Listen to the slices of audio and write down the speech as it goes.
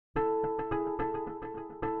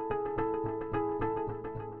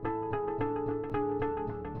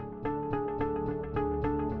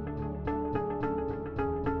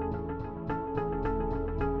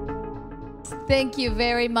Thank you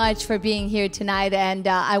very much for being here tonight. And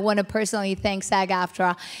I want to personally thank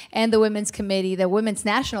SAG-AFTRA and the Women's Committee, the Women's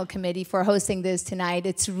National Committee, for hosting this tonight.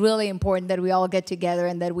 It's really important that we all get together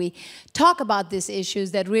and that we talk about these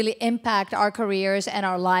issues that really impact our careers and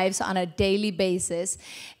our lives on a daily basis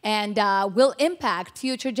and will impact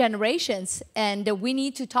future generations. And we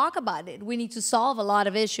need to talk about it. We need to solve a lot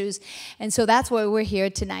of issues. And so that's why we're here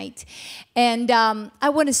tonight. And I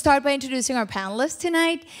want to start by introducing our panelists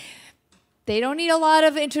tonight. They don't need a lot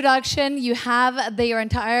of introduction. You have their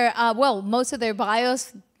entire, well, most of their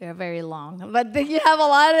bios. They're very long, but you have a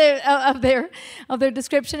lot of their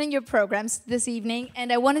description in your programs this evening.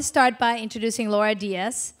 And I want to start by introducing Laura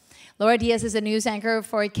Diaz. Laura Diaz is a news anchor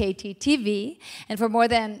for KTTV, and for more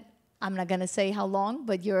than, I'm not going to say how long,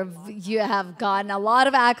 but you have gotten a lot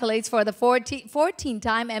of accolades for the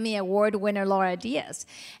 14-time Emmy Award winner Laura Diaz.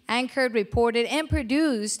 Anchored, reported, and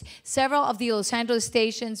produced several of the Los Angeles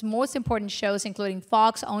station's most important shows, including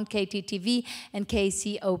Fox-owned KTTV and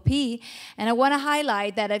KCOP. And I want to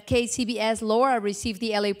highlight that at KCBS, Laura received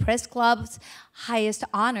the LA Press Club's highest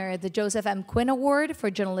honor, the Joseph M. Quinn Award for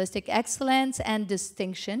Journalistic Excellence and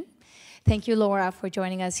Distinction. Thank you, Laura, for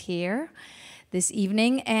joining us here this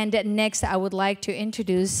evening. And next, I would like to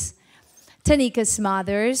introduce Taneka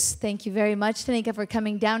Smothers. Thank you very much, Taneka, for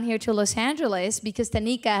coming down here to Los Angeles, because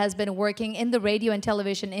Taneka has been working in the radio and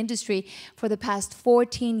television industry for the past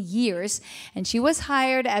 14 years. And she was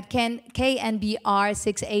hired at KNBR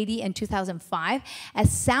 680 in 2005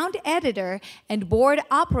 as sound editor and board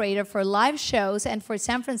operator for live shows and for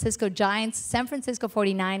San Francisco Giants, San Francisco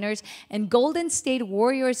 49ers, and Golden State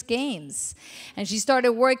Warriors games. And she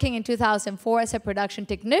started working in 2004 as a production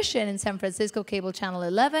technician in San Francisco Cable Channel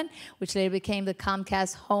 11, which later became the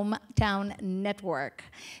Comcast Hometown Network.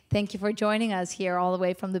 Thank you for joining us here all the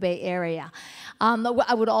way from the Bay Area.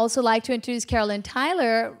 I would also like to introduce Carolyn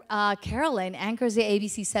Tyler. Carolyn anchors the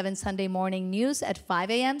ABC 7 Sunday morning news at 5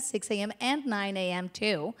 a.m., 6 a.m., and 9 a.m.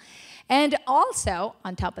 too. And also,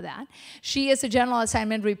 on top of that, she is a general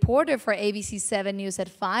assignment reporter for ABC 7 News at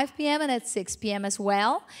 5 p.m. and at 6 p.m. as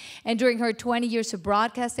well. And during her 20 years of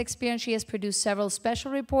broadcast experience, she has produced several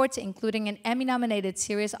special reports, including an Emmy-nominated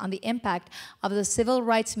series on the impact of the civil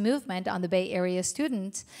rights movement on the Bay Area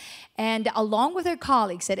students. And along with her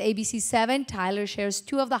colleagues at ABC 7, Tyler shares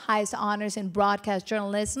two of the highest honors in broadcast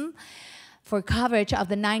journalism for coverage of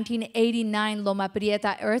the 1989 Loma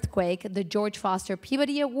Prieta earthquake, the George Foster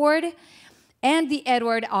Peabody Award, and the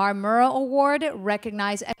Edward R. Murrow Award,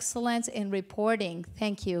 recognized excellence in reporting.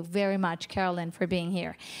 Thank you very much, Carolyn, for being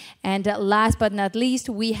here. And last but not least,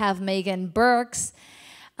 we have Megan Burks,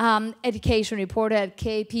 education reporter at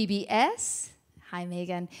KPBS. Hi,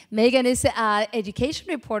 Megan. Megan is an education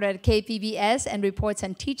reporter at KPBS and reports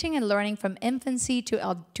on teaching and learning from infancy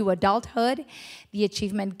to adulthood, the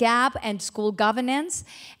achievement gap, and school governance.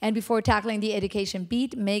 And before tackling the education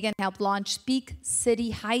beat, Megan helped launch Speak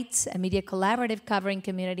City Heights, a media collaborative covering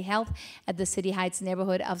community health at the City Heights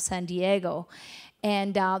neighborhood of San Diego.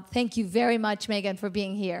 And thank you very much, Megan, for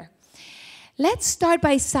being here. Let's start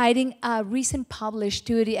by citing a recent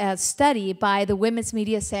published study by the Women's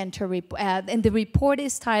Media Center, and the report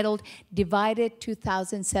is titled Divided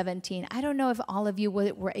 2017. I don't know if all of you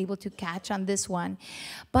were able to catch on this one,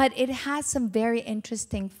 but it has some very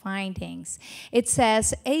interesting findings. It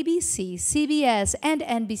says ABC, CBS, and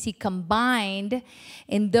NBC combined,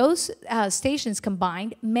 in those stations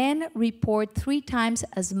combined, men report 3 times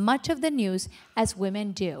as much of the news as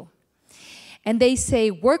women do. And they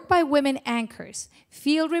say work by women anchors,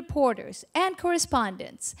 field reporters, and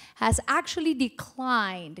correspondents has actually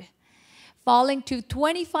declined, falling to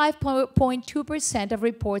 25.2% of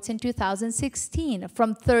reports in 2016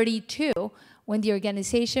 from 32 when the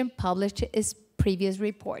organization published its previous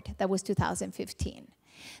report. That was 2015.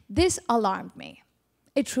 This alarmed me.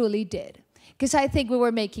 It truly did, because I think we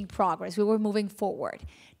were making progress. We were moving forward.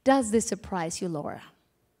 Does this surprise you, Laura?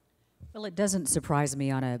 Well, it doesn't surprise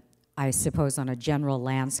me I suppose on a general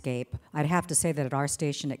landscape. I'd have to say that at our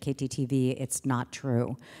station at KTTV, it's not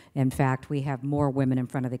true. In fact, we have more women in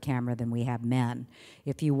front of the camera than we have men.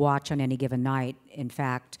 If you watch on any given night, in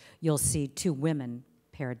fact, you'll see 2 women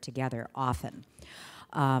paired together often.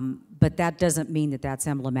 But that doesn't mean that that's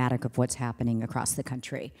emblematic of what's happening across the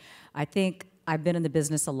country. I think I've been in the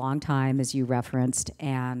business a long time, as you referenced,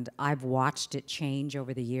 and I've watched it change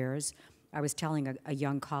over the years. I was telling a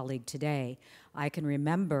young colleague today, I can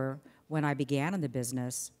remember when I began in the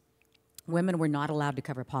business, women were not allowed to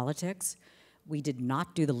cover politics. We did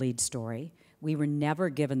not do the lead story. We were never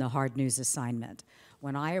given the hard news assignment.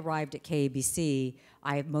 When I arrived at KABC,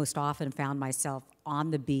 I most often found myself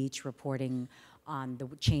on the beach reporting on the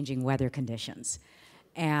changing weather conditions.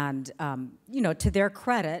 And, you know, to their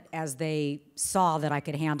credit, as they saw that I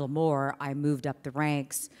could handle more, I moved up the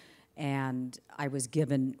ranks and I was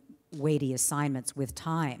given weighty assignments with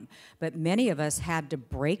time. But many of us had to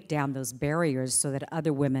break down those barriers so that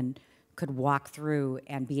other women could walk through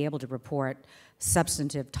and be able to report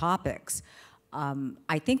substantive topics.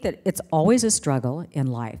 I think that it's always a struggle in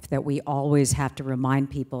life, that we always have to remind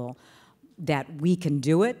people that we can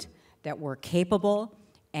do it, that we're capable,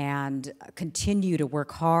 and continue to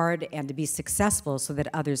work hard and to be successful so that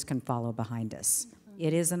others can follow behind us.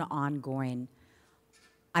 It is an ongoing,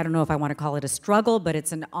 I don't know if I want to call it a struggle, but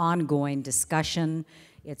it's an ongoing discussion.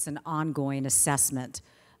 It's an ongoing assessment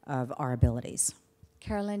of our abilities.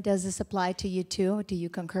 Carolyn, does this apply to you too? Do you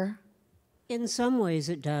concur? In some ways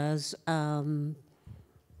it does,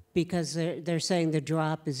 because they're saying the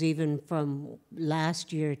drop is even from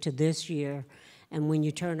last year to this year. And when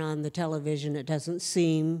you turn on the television, it doesn't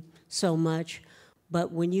seem so much.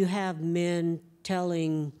 But when you have men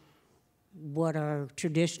telling what are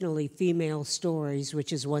traditionally female stories,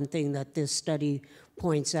 which is one thing that this study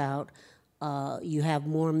points out, you have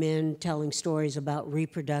more men telling stories about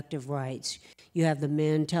reproductive rights. You have the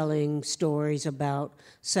men telling stories about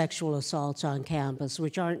sexual assaults on campus,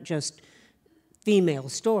 which aren't just female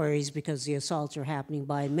stories because the assaults are happening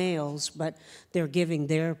by males, but they're giving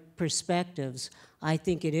their perspectives. I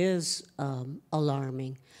think it is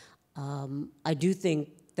alarming. I do think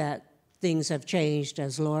that things have changed,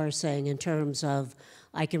 as Laura's saying, in terms of,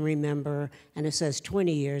 I can remember, and it says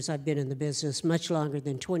 20 years, I've been in the business much longer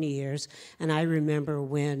than 20 years, and I remember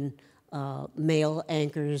when male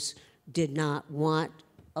anchors did not want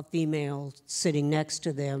a female sitting next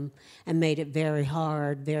to them and made it very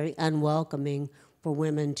hard, very unwelcoming for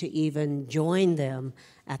women to even join them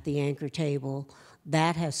at the anchor table.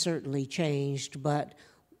 That has certainly changed, but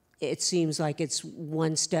it seems like it's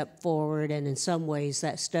one step forward, and in some ways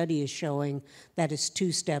that study is showing that it's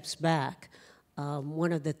 2 steps back.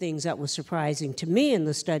 One of the things that was surprising to me in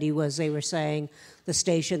the study was they were saying the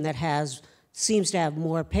station that seems to have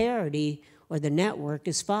more parity, or the network,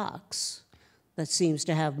 is Fox. That seems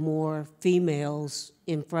to have more females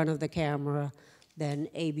in front of the camera than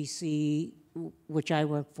ABC, which I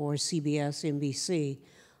work for, CBS, NBC.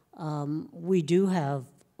 We do have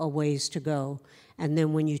a ways to go. And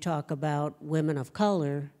then when you talk about women of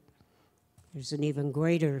color, there's an even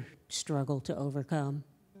greater struggle to overcome.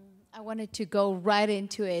 I wanted to go right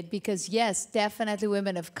into it because, yes, definitely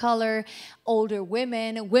women of color, older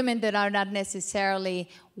women, women that are not necessarily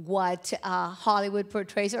what Hollywood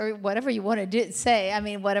portrays, or whatever you want to say. I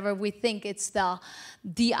mean, whatever we think it's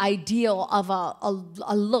the ideal of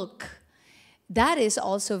a look. That is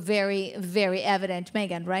also very, very evident,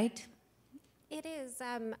 Megan, right? It is.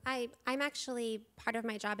 I'm actually, part of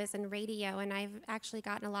my job is in radio, and I've actually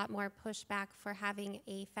gotten a lot more pushback for having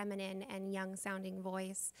a feminine and young-sounding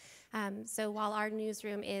voice. So while our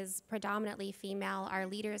newsroom is predominantly female, our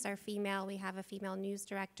leaders are female, we have a female news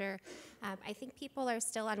director, I think people are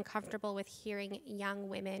still uncomfortable with hearing young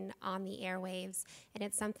women on the airwaves, and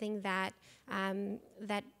it's something that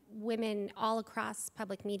that women all across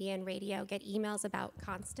public media and radio get emails about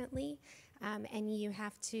constantly, and you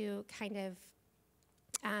have to kind of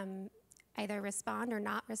either respond or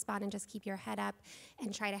not respond and just keep your head up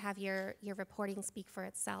and try to have your reporting speak for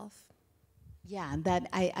itself. Yeah, that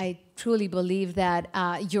I truly believe that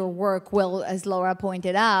your work will, as Laura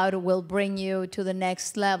pointed out, will bring you to the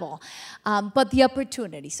next level. But the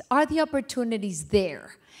opportunities, are the opportunities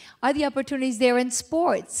there? Are the opportunities there in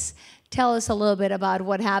sports? Tell us a little bit about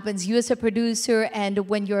what happens. You as a producer, and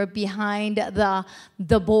when you're behind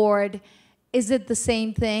the board, is it the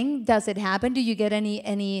same thing? Does it happen? Do you get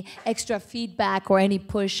any extra feedback or any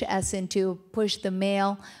push, as in to push the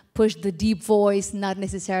male, push the deep voice, not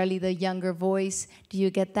necessarily the younger voice? Do you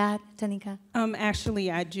get that, Taneka?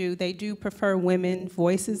 Actually, I do. They do prefer women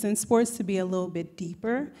voices in sports to be a little bit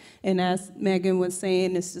deeper. And as Megan was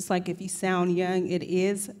saying, it's just like if you sound young, it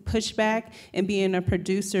is pushback. And being a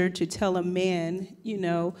producer, to tell a man, you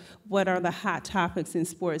know, what are the hot topics in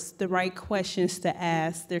sports, the right questions to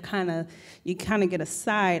ask, you kind of get a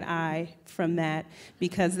side eye from that,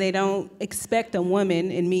 because they don't expect a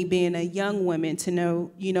woman, and me being a young woman, to know,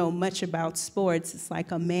 you know, much about sports. It's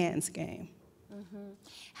like a man's game.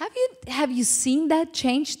 Have you seen that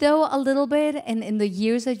change, though, a little bit in the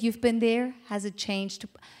years that you've been there? Has it changed?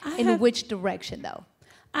 In which direction, though?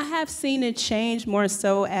 I have seen it change more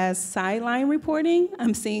so as sideline reporting.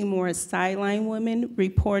 I'm seeing more sideline women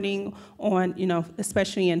reporting on, you know,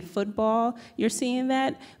 especially in football, you're seeing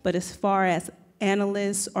that. But as far as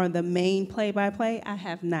analysts or the main play-by-play, I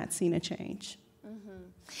have not seen a change.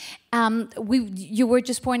 You were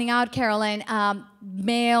just pointing out, Carolyn,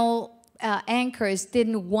 male anchors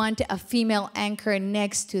didn't want a female anchor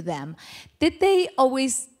next to them. Did they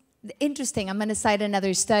always? Interesting. I'm going to cite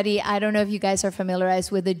another study. I don't know if you guys are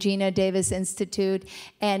familiarized with the Gina Davis Institute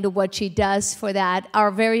and what she does for that.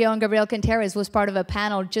 Our very own Gabriela Teissier was part of a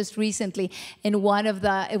panel just recently in one of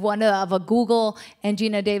a Google and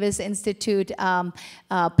Gina Davis Institute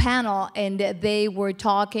panel, and they were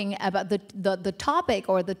talking about the topic,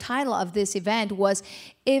 or the title of this event was,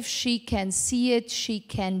 "If she can see it, she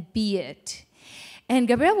can be it." And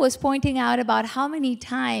Gabriela was pointing out about how many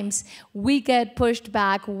times we get pushed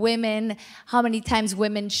back, women, how many times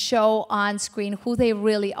women show on screen who they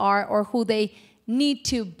really are or who they need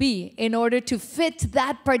to be in order to fit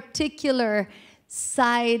that particular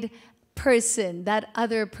side person, that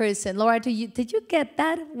other person. Laura, did you get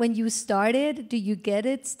that when you started? Do you get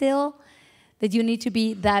it still? That you need to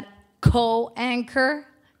be that co-anchor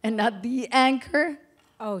and not the anchor?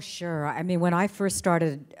 Oh, sure. I mean, when I first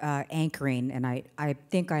started anchoring, and I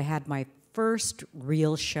think I had my first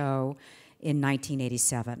real show in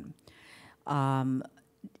 1987,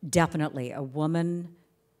 definitely a woman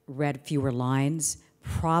read fewer lines,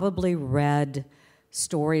 probably read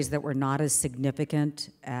stories that were not as significant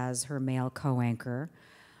as her male co-anchor.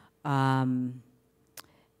 And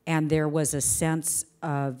there was a sense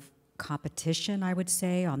of competition, I would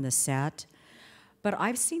say, on the set. But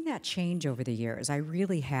I've seen that change over the years. I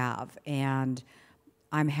really have. And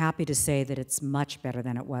I'm happy to say that it's much better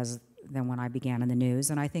than it was than when I began in the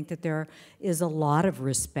news. And I think that there is a lot of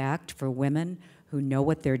respect for women who know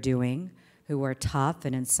what they're doing, who are tough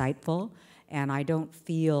and insightful. And I don't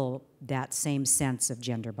feel that same sense of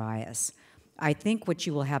gender bias. I think what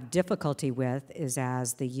you will have difficulty with is,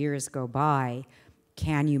 as the years go by,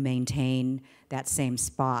 can you maintain that same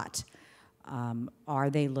spot?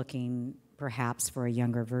 Are they looking perhaps for a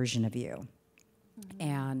younger version of you? Mm-hmm.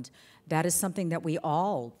 And that is something that we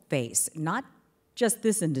all face, not just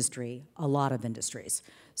this industry, a lot of industries.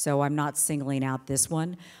 So I'm not singling out this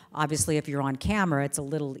one. Obviously, if you're on camera, it's a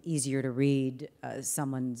little easier to read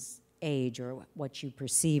someone's age or what you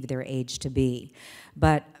perceive their age to be.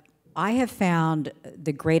 But I have found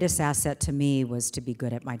the greatest asset to me was to be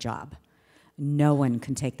good at my job. No one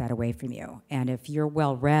can take that away from you. And if you're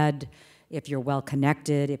well-read, if you're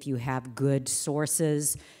well-connected, if you have good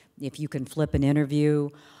sources, if you can flip an interview,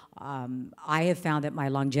 I have found that my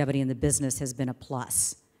longevity in the business has been a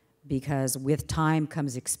plus, because with time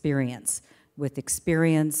comes experience. With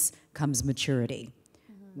experience comes maturity.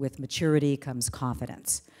 Mm-hmm. With maturity comes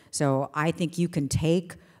confidence. So I think you can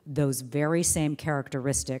take those very same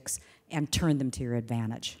characteristics and turn them to your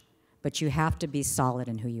advantage. But you have to be solid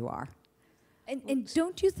in who you are. And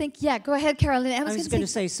don't you think, yeah, go ahead, Carolyn. I was going to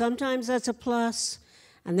say, sometimes that's a plus,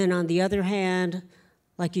 and then on the other hand,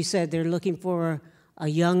 like you said, they're looking for a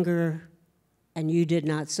younger, and you did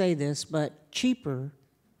not say this, but cheaper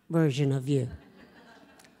version of you.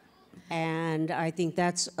 And I think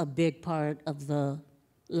that's a big part of the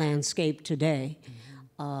landscape today.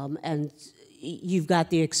 Mm-hmm. And you've got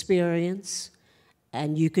the experience,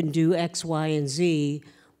 and you can do X, Y, and Z,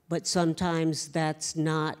 but sometimes that's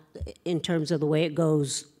not, in terms of the way it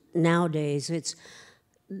goes nowadays,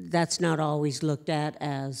 that's not always looked at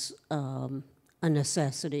as a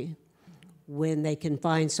necessity. When they can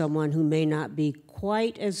find someone who may not be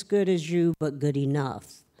quite as good as you, but good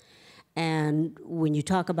enough. And when you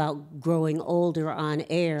talk about growing older on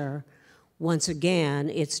air, once again,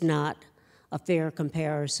 it's not a fair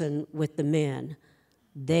comparison with the men.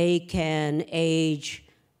 They can age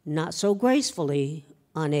not so gracefully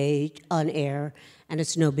on air, and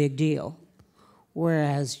it's no big deal.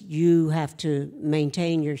 Whereas you have to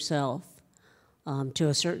maintain yourself to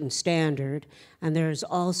a certain standard, and there's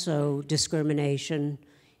also discrimination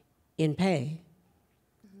in pay.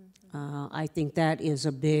 Mm-hmm. I think that is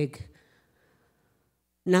a big,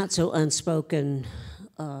 not so unspoken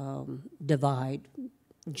divide,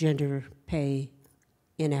 gender pay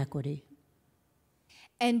inequity.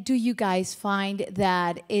 And do you guys find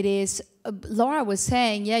that it is, Laura was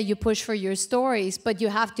saying, yeah, you push for your stories, but you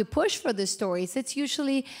have to push for the stories. It's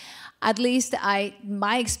usually, at least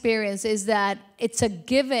my experience is that it's a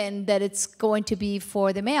given that it's going to be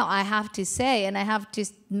for the male. I have to say, and I have to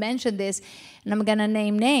mention this, and I'm gonna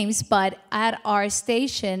name names, but at our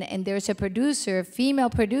station, and there's a producer,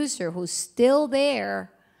 female producer, who's still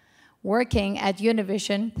there, working at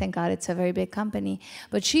Univision. Thank God it's a very big company.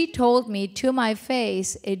 But she told me to my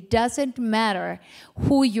face, it doesn't matter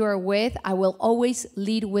who you're with, I will always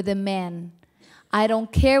lead with a man. I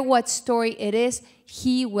don't care what story it is,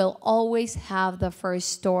 he will always have the first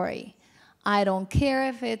story. I don't care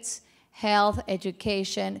if it's health,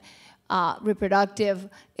 education, reproductive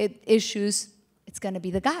issues, it's going to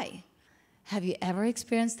be the guy. Have you ever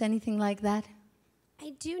experienced anything like that?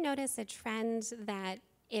 I do notice a trend that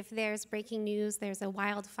if there's breaking news, there's a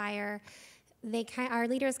wildfire, our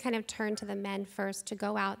leaders kind of turn to the men first to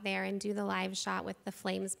go out there and do the live shot with the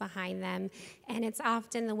flames behind them. And it's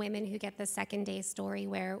often the women who get the second day story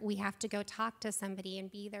where we have to go talk to somebody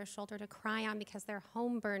and be their shoulder to cry on because their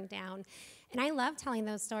home burned down. And I love telling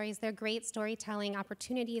those stories. They're great storytelling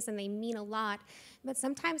opportunities and they mean a lot. But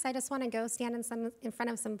sometimes I just want to go stand in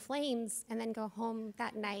front of some flames and then go home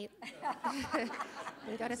that night and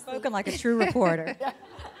go to sleep. Spoken like a true reporter.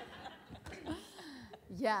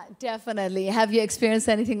 Yeah, definitely. Have you experienced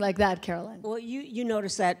anything like that, Carolyn? Well, you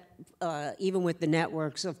notice that even with the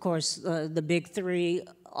networks, of course, the big three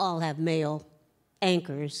all have male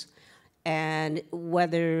anchors. And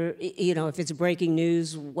whether, if it's breaking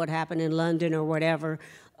news, what happened in London or whatever,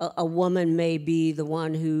 a woman may be the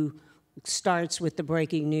one who starts with the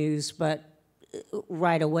breaking news, but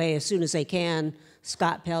right away, as soon as they can,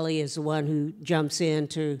 Scott Pelley is the one who jumps in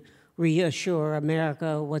to reassure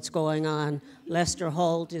America what's going on. Lester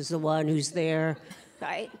Holt is the one who's there,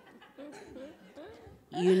 right?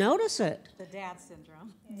 You notice it. The dad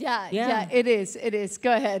syndrome. Yeah, it is.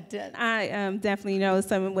 Go ahead. I definitely know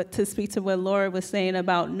to speak to what Laura was saying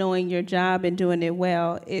about knowing your job and doing it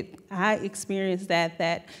well. I experienced that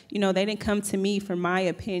they didn't come to me for my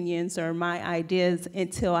opinions or my ideas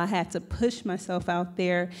until I had to push myself out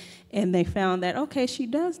there, and they found that, okay, she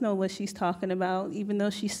does know what she's talking about. Even though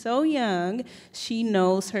she's so young, she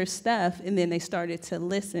knows her stuff, and then they started to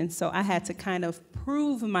listen. So I had to kind of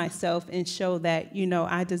prove myself and show that,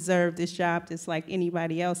 I deserve this job just like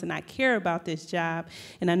anybody else, and I care about this job.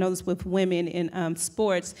 And I know this with women in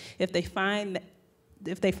sports, if they find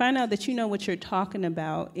out that you know what you're talking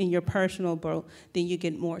about in your personal growth, then you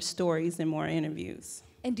get more stories and more interviews.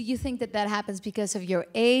 And do you think that happens because of your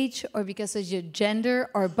age or because of your gender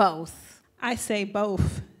or both? I say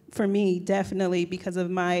both. For me, definitely because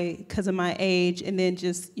of my age, and then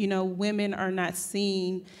just, women are not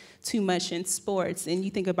seen too much in sports. And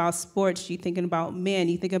you think about sports, you're thinking about men.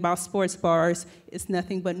 You think about sports bars, it's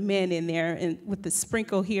nothing but men in there, and with the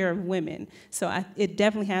sprinkle here of women. So it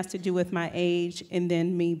definitely has to do with my age, and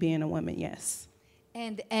then me being a woman, yes.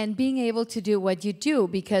 And being able to do what you do,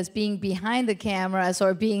 because being behind the cameras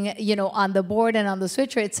or being, on the board and on the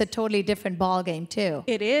switcher, it's a totally different ballgame too.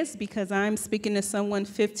 It is, because I'm speaking to someone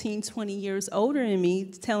 15, 20 years older than me,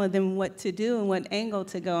 telling them what to do and what angle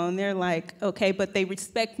to go, and they're like, okay, but they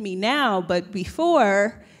respect me now, but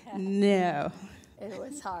before, no. It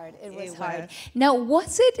was hard. It was hard. Now,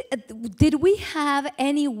 did we have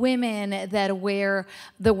any women that were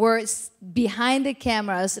behind the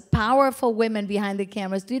cameras, powerful women behind the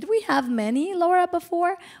cameras? Did we have many, Laura,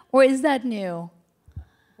 before? Or is that new?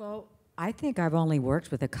 Well, I think I've only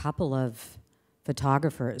worked with a couple of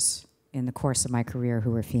photographers in the course of my career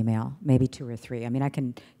who were female, maybe 2 or 3. I mean, I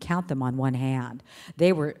can count them on one hand.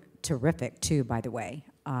 They were terrific, too, by the way.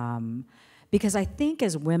 Because I think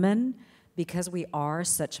as women, because we are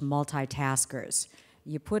such multitaskers,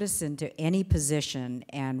 you put us into any position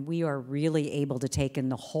and we are really able to take in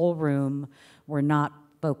the whole room. We're not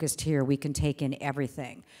focused here. We can take in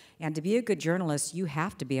everything. And to be a good journalist, you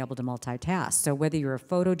have to be able to multitask. So whether you're a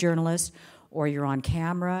photojournalist or you're on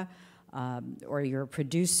camera or you're a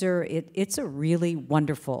producer, it's a really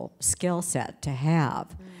wonderful skill set to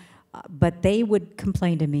have. But they would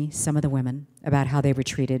complain to me, some of the women, about how they were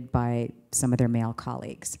treated by some of their male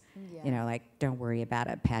colleagues. Like, don't worry about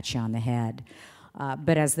it, pat you on the head.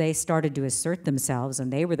 But as they started to assert themselves,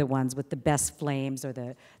 and they were the ones with the best flames or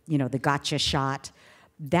the gotcha shot,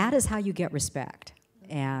 that is how you get respect.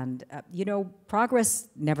 And, progress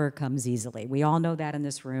never comes easily. We all know that in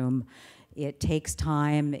this room. It takes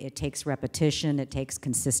time, it takes repetition, it takes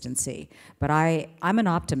consistency. But I'm an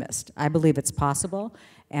optimist. I believe it's possible,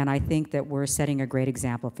 and I think that we're setting a great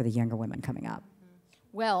example for the younger women coming up.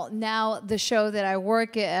 Well, now the show that I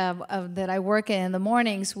work in the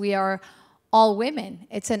mornings, we are all women.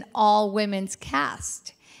 It's an all women's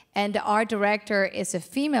cast, and our director is a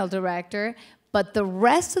female director, but the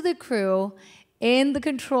rest of the crew in the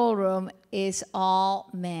control room is all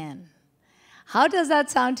men. How does that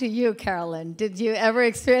sound to you, Carolyn? Did you ever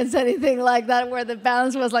experience anything like that where the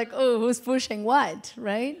balance was like, oh, who's pushing what,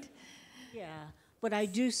 right? Yeah, but I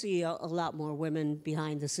do see a lot more women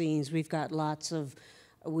behind the scenes.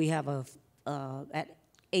 We have at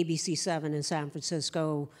ABC 7 in San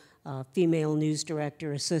Francisco, female news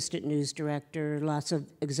director, assistant news director, lots of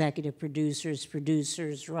executive producers,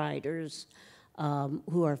 writers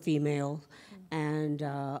who are female. And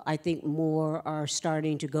I think more are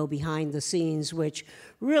starting to go behind the scenes, which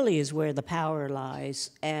really is where the power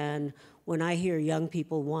lies. And when I hear young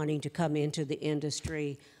people wanting to come into the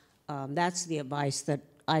industry, that's the advice that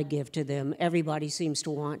I give to them. Everybody seems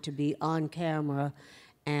to want to be on camera,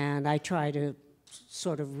 and I try to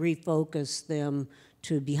sort of refocus them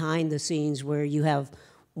to behind the scenes where you have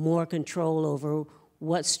more control over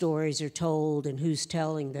what stories are told and who's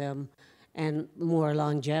telling them, and more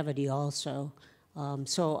longevity also.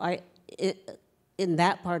 In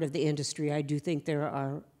that part of the industry, I do think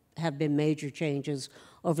there have been major changes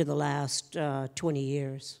over the last 20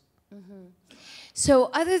 years. Mm-hmm. So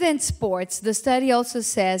other than sports, the study also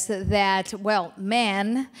says that, well,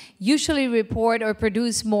 men usually report or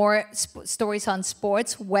produce more stories on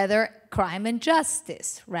sports, weather, crime, and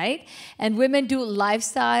justice, right? And women do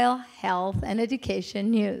lifestyle, health, and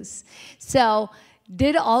education news. So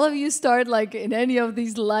did all of you start like in any of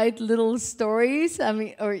these light little stories? I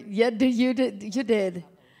mean, or yet you did?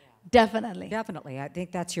 Definitely. Definitely. I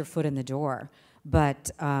think that's your foot in the door.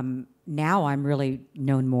 But now I'm really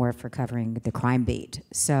known more for covering the crime beat.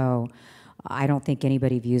 So I don't think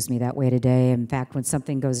anybody views me that way today. In fact, when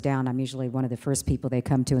something goes down, I'm usually one of the first people they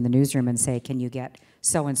come to in the newsroom and say, can you get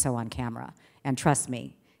so-and-so on camera? And trust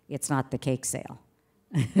me, it's not the cake sale.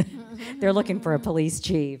 They're looking for a police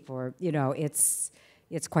chief, or, you know, it's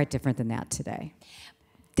quite different than that today.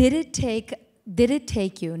 Did it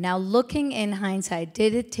take you, now looking in hindsight,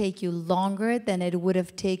 did it take you longer than it would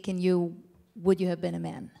have taken you, would you have been a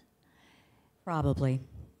man? Probably,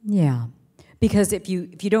 yeah. Because if you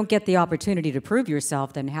don't get the opportunity to prove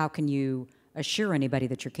yourself, then how can you assure anybody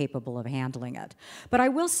that you're capable of handling it? But I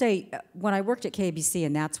will say, when I worked at KBC,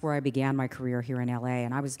 and that's where I began my career here in LA,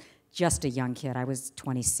 and I was just a young kid. I was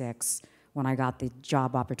 26 when I got the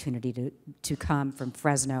job opportunity to come from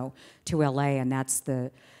Fresno to LA, and that's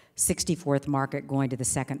the 64th market going to the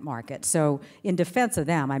 2nd market. So in defense of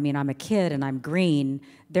them, I mean, I'm a kid and I'm green.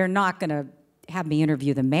 They're not going to have me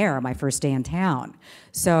interview the mayor my first day in town.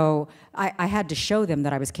 So I had to show them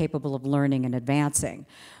that I was capable of learning and advancing.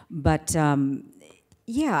 But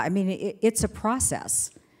yeah, I mean, it's a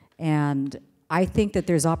process. And I think that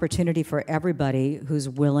there's opportunity for everybody who's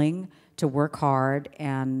willing to work hard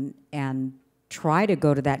and try to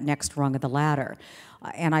go to that next rung of the ladder.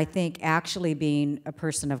 And I think actually being a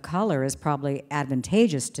person of color is probably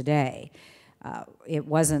advantageous today. It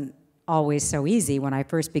wasn't always so easy. When I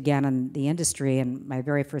first began in the industry, and my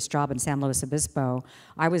very first job in San Luis Obispo,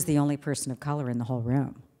 I was the only person of color in the whole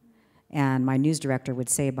room. And my news director would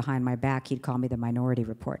say behind my back, he'd call me the minority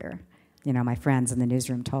reporter. You know, my friends in the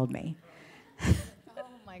newsroom told me. Oh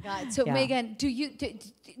my God. So Yeah. Megan, do you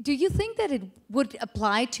think that it would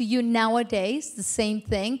apply to you nowadays, the same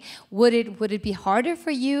thing? Would it be harder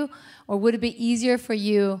for you, or would it be easier for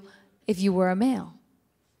you if you were a male?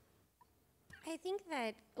 I think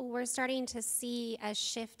that we're starting to see a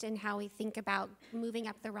shift in how we think about moving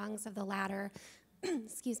up the rungs of the ladder.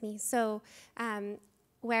 Excuse me. So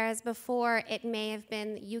whereas before it may have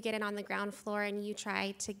been you get in on the ground floor and you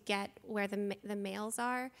try to get where the males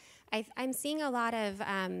are, I'm seeing a lot of,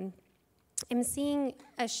 I'm seeing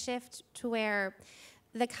a shift to where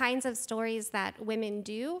the kinds of stories that women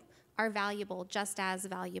do are valuable, just as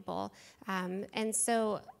valuable. And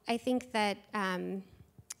so I think that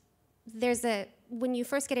when you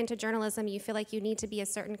first get into journalism, you feel like you need to be a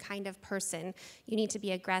certain kind of person. You need to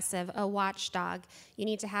be aggressive, a watchdog. You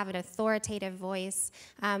need to have an authoritative voice.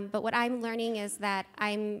 But what I'm learning is that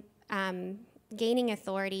I'm gaining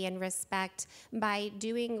authority and respect by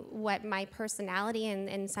doing what my personality and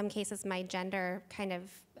in some cases my gender kind of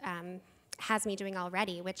has me doing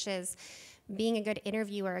already, which is being a good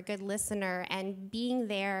interviewer, a good listener, and being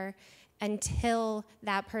there until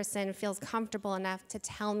that person feels comfortable enough to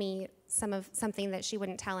tell me something that she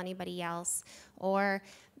wouldn't tell anybody else, or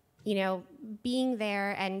being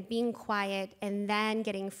there and being quiet and then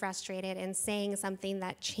getting frustrated and saying something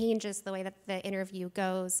that changes the way that the interview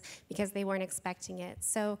goes because they weren't expecting it.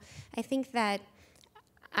 So I think that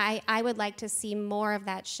I would like to see more of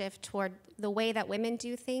that shift toward the way that women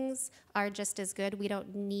do things are just as good. We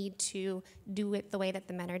don't need to do it the way that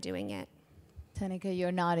the men are doing it. Taneka,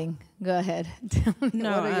 you're nodding. Go ahead.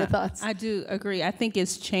 No, what are your thoughts? I do agree. I think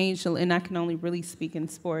it's changed, and I can only really speak in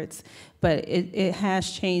sports, but it has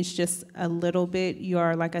changed just a little bit. You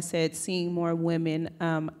are, like I said, seeing more women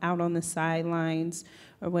out on the sidelines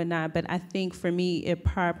or whatnot, but I think for me, it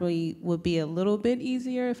probably would be a little bit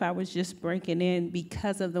easier if I was just breaking in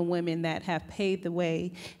because of the women that have paved the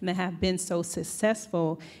way and that have been so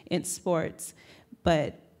successful in sports.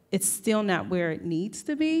 But it's still not where it needs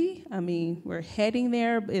to be. I mean, we're heading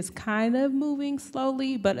there. It's kind of moving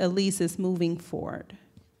slowly, but at least it's moving forward.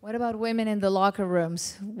 What about women in the locker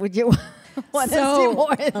rooms? Would you want to see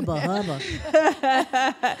more? Hubba.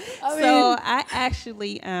 So I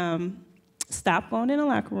actually stopped going in the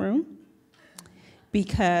locker room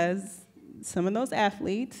because some of those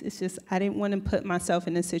athletes, it's just I didn't want to put myself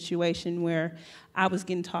in a situation where I was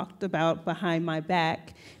getting talked about behind my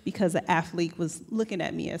back because an athlete was looking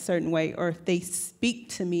at me a certain way, or if they speak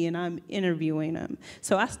to me and I'm interviewing them.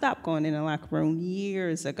 So I stopped going in the locker room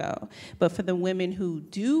years ago. But for the women who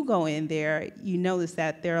do go in there, you notice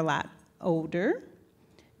that they're a lot older,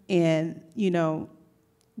 and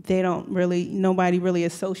they don't really, nobody really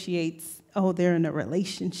associates, oh, they're in a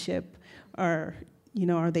relationship, or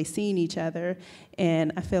are they seeing each other?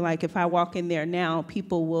 And I feel like if I walk in there now,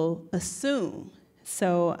 people will assume.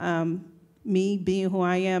 So me being who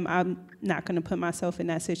I am, I'm not going to put myself in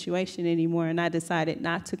that situation anymore. And I decided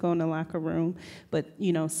not to go in the locker room, but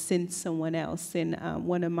send someone else, and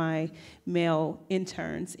one of my male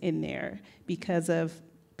interns in there, because of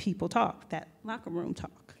people talk, that locker room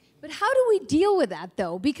talk. But how do we deal with that,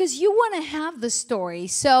 though? Because you want to have the story.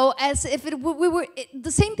 So as if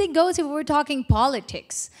the same thing goes if we were talking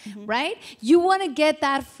politics, right? You want to get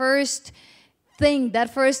that first thing,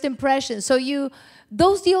 that first impression. So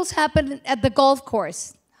those deals happen at the golf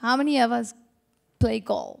course. How many of us play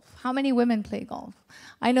golf? How many women play golf?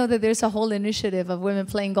 I know that there's a whole initiative of women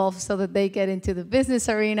playing golf so that they get into the business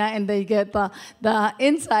arena and they get the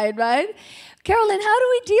inside, right? Carolyn, how do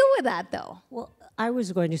we deal with that, though? Well, I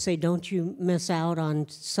was going to say, don't you miss out on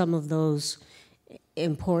some of those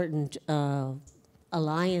important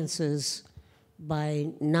alliances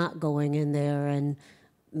by not going in there and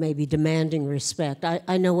maybe demanding respect.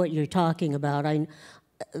 I know what you're talking about.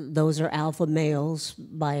 Those are alpha males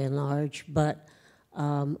by and large, but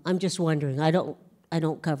I'm just wondering. I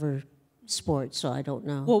don't cover sports, so I don't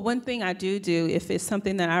know. Well, one thing I do, if it's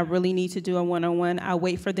something that I really need to do a one-on-one, I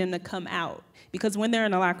wait for them to come out. Because when they're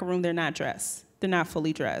in the locker room, they're not dressed. They're not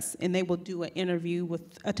fully dressed, and they will do an interview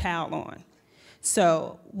with a towel on.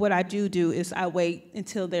 So what I do is I wait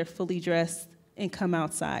until they're fully dressed and come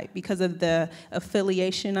outside. Because of the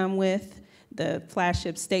affiliation I'm with, the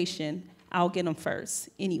flagship station, I'll get them first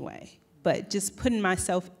anyway. But just putting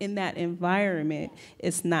myself in that environment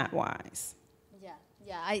is not wise.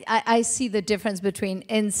 Yeah, I see the difference between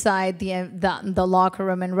inside the locker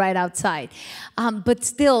room and right outside. But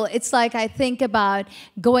still, it's like I think about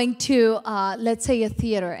going to, let's say, a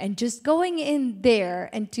theater and just going in there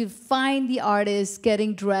and to find the artist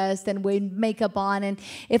getting dressed and with makeup on. And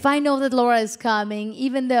if I know that Laura is coming,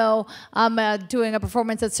 even though I'm doing a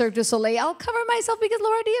performance at Cirque du Soleil, I'll cover myself because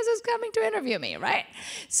Laura Diaz is coming to interview me, right?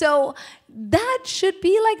 So that should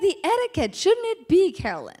be like the etiquette, shouldn't it be,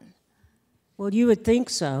 Carolyn? Well, you would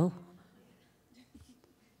think so,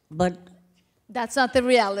 but... That's not the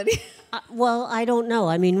reality. Well, I don't know.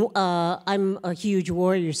 I mean, I'm a huge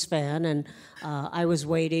Warriors fan, and I was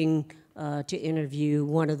waiting to interview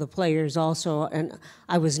one of the players also, and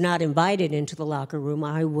I was not invited into the locker room.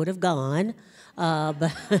 I would have gone,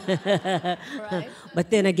 but, Right.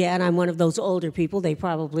 But then again, I'm one of those older people. They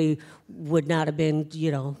probably would not have been,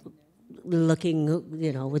 looking,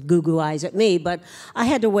 with goo-goo eyes at me, but I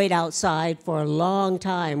had to wait outside for a long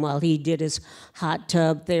time while he did his hot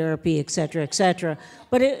tub therapy, et cetera,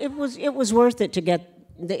 but it was worth it to get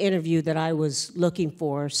the interview that I was looking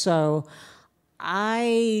for. So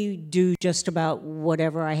I do just about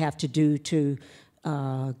whatever I have to do to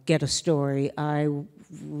get a story. I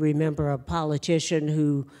remember a politician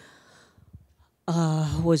who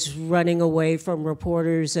was running away from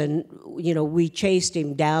reporters, and we chased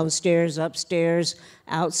him downstairs, upstairs,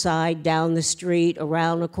 outside, down the street,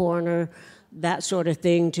 around the corner, that sort of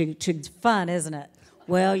thing. It's fun, isn't it?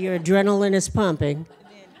 Well, your adrenaline is pumping,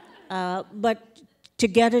 but to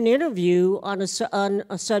get an interview on a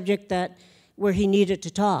subject where he needed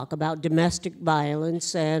to talk about domestic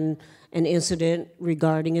violence and an incident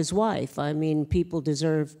regarding his wife. I mean, people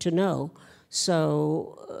deserve to know.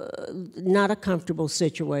 So, not a comfortable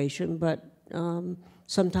situation, but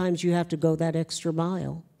sometimes you have to go that extra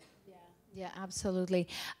mile. Yeah, absolutely.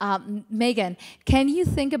 Megan, can you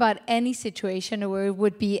think about any situation where it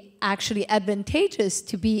would be actually advantageous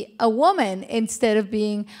to be a woman instead of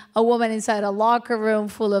being a woman inside a locker room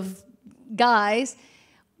full of guys?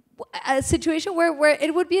 A situation where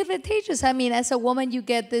it would be advantageous. I mean, as a woman, you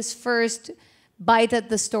get this first bite at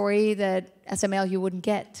the story that as a male you wouldn't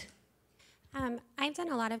get. I I've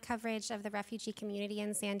done a lot of coverage of the refugee community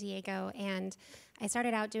in San Diego, and I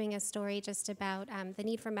started out doing a story just about the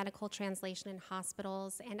need for medical translation in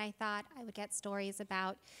hospitals, and I thought I would get stories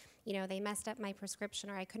about, you know, they messed up my prescription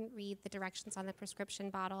or I couldn't read the directions on the prescription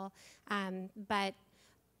bottle, but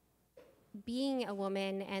being a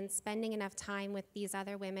woman and spending enough time with these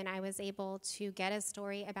other women, I was able to get a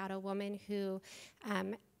story about a woman who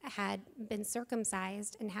had been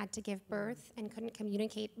circumcised and had to give birth and couldn't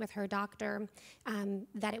communicate with her doctor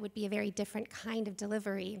that it would be a very different kind of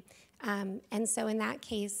delivery. And so in that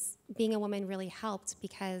case, being a woman really helped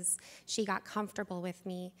because she got comfortable with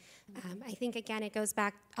me. I think, again, it goes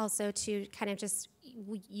back also to kind of just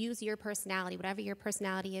use your personality. Whatever your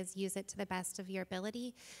personality is, use it to the best of your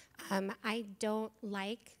ability. I don't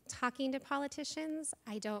like talking to politicians.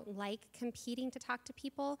 I don't like competing to talk to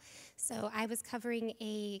people. So I was covering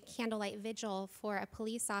a candlelight vigil for a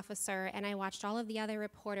police officer, and I watched all of the other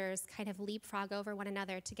reporters kind of leapfrog over one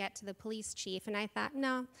another to get to the police chief. And I thought,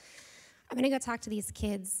 no, I'm going to go talk to these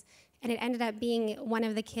kids. And it ended up being one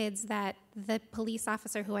of the kids that the police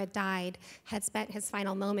officer who had died had spent his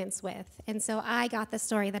final moments with. And so I got the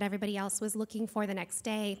story that everybody else was looking for the next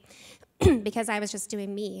day because I was just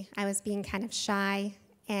doing me. I was being kind of shy,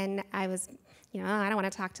 and I was, you know, I don't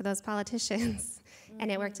want to talk to those politicians.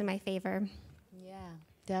 And it worked in my favor. Yeah,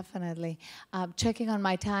 definitely. Checking on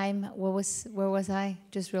my time, where was I?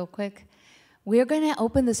 Just real quick. We're going to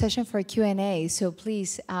open the session for a Q&A, so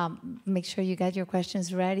please make sure you get your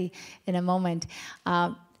questions ready in a moment.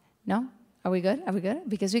 No? Are we good? Are we good?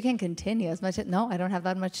 Because we can continue as much as, no, I don't have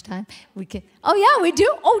that much time. We can, oh yeah, we do?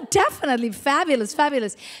 Oh, definitely, fabulous,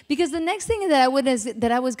 fabulous. Because the next thing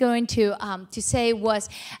that I was going to say was,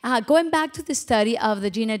 going back to the study of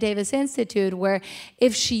the Gina Davis Institute, where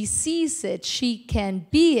if she sees it, she can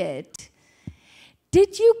be it.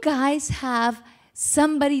 Did you guys have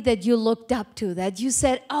somebody that you looked up to, that you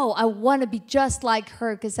said, oh, I want to be just like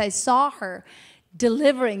her because I saw her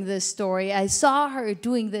delivering this story, I saw her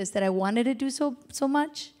doing this, that I wanted to do so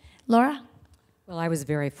much? Laura? Well, I was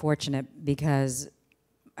very fortunate because,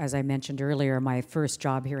 as I mentioned earlier, my first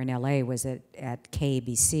job here in LA was at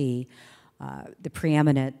KBC, the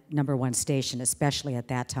preeminent #1 station, especially at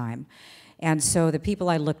that time. And so the people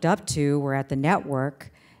I looked up to were at the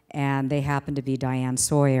network, and they happened to be Diane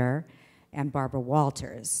Sawyer and Barbara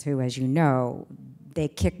Walters, who, as you know, they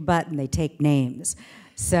kick butt and they take names.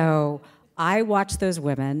 So I watched those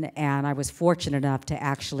women, and I was fortunate enough to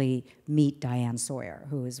actually meet Diane Sawyer,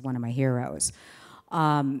 who is one of my heroes.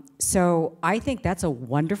 So I think that's a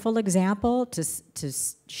wonderful example to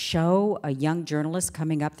show a young journalist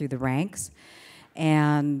coming up through the ranks.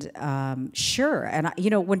 And sure, and you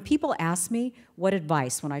know, when people ask me what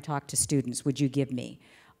advice when I talk to students would you give me,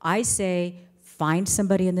 I say, find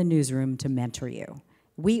somebody in the newsroom to mentor you.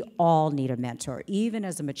 We all need a mentor. Even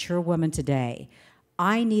as a mature woman today,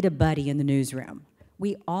 I need a buddy in the newsroom.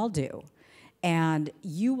 We all do. And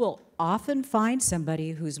you will often find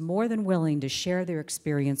somebody who's more than willing to share their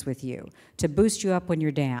experience with you, to boost you up when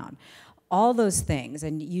you're down, all those things,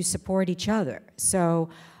 and you support each other. So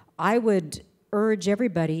I would urge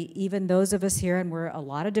everybody, even those of us here, and we're a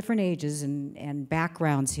lot of different ages and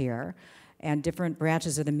backgrounds here, and different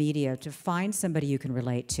branches of the media, to find somebody you can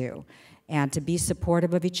relate to, and to be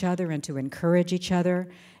supportive of each other, and to encourage each other,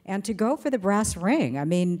 and to go for the brass ring. I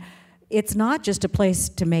mean, it's not just a place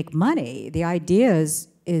to make money. The idea is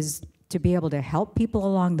to be able to help people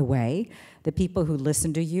along the way, the people who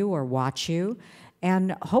listen to you or watch you,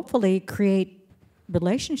 and hopefully create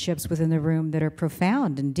relationships within the room that are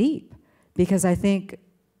profound and deep, because I think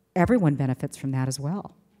everyone benefits from that as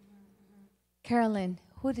well. Carolyn,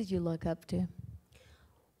 who did you look up to?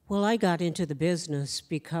 Well, I got into the business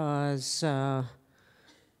because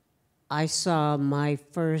I saw my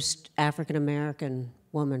first African-American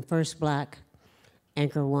woman, first black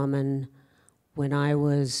anchor woman, when I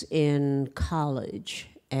was in college.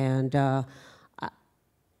 And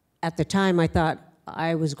at the time, I thought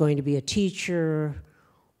I was going to be a teacher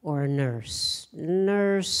or a nurse.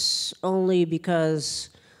 Nurse only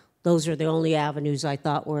because those are the only avenues I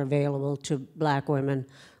thought were available to black women.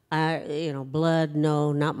 You know, blood,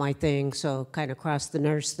 no, not my thing, so kind of crossed the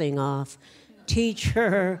nurse thing off.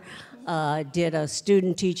 Teacher, did a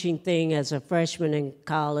student teaching thing as a freshman in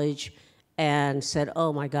college and said,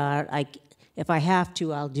 oh my God, if I have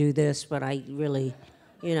to, I'll do this, but I really,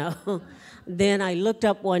 you know. Then I looked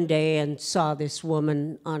up one day and saw this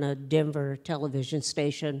woman on a Denver television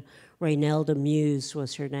station. Raynelda Muse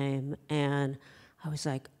was her name, and I was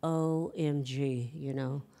like, OMG, you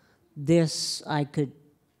know, this I could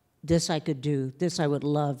do, this I would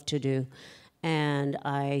love to do. And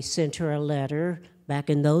I sent her a letter. Back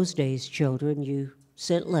in those days, children, you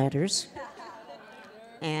sent letters.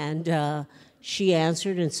 And she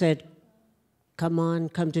answered and said, come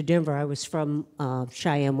to Denver. I was from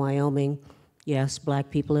Cheyenne, Wyoming. Yes, black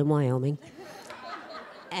people in Wyoming.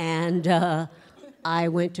 And I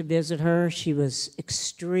went to visit her. She was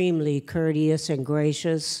extremely courteous and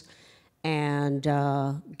gracious, and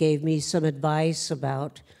gave me some advice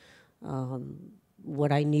about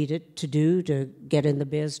what I needed to do to get in the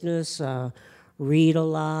business, read a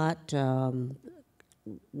lot,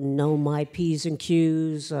 know my P's and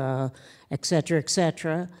Q's, et cetera, et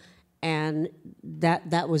cetera. And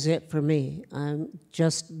that was it for me.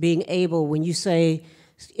 Just being able, when you say,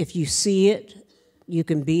 if you see it, you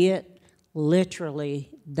can be it, literally,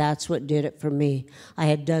 that's what did it for me. I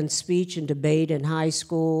had done speech and debate in high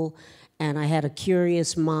school, and I had a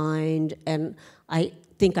curious mind, and I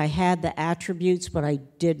think I had the attributes, but I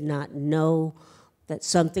did not know that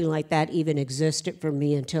something like that even existed for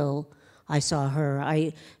me until I saw her.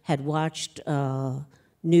 I had watched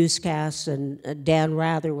newscasts, and Dan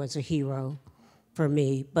Rather was a hero for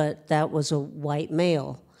me, but that was a white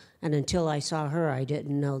male. And until I saw her, I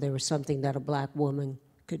didn't know there was something that a black woman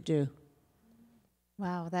could do.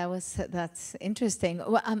 Wow, that's interesting.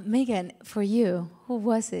 Well, Megan, for you, who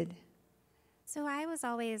was it? So I was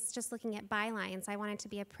always just looking at bylines. I wanted to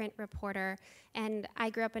be a print reporter, and I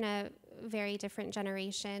grew up in a very different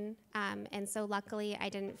generation, and so luckily I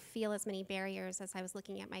didn't feel as many barriers as I was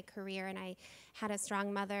looking at my career, and I had a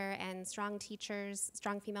strong mother and strong teachers,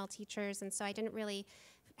 strong female teachers, and so I didn't really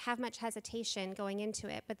have much hesitation going into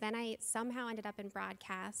it. But then I somehow ended up in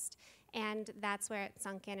broadcast, and that's where it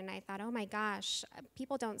sunk in, and I thought, oh my gosh,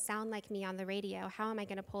 people don't sound like me on the radio. How am I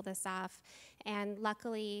going to pull this off? And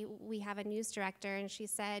luckily, we have a news director, and she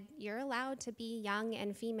said, you're allowed to be young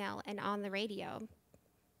and female and on the radio.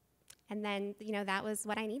 And then, that was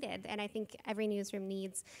what I needed. And I think every newsroom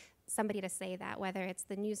needs somebody to say that, whether it's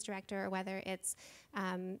the news director or whether it's,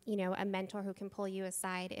 a mentor who can pull you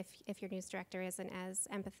aside if your news director isn't as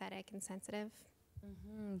empathetic and sensitive.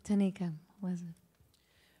 Mm-hmm. Taneka, what was it?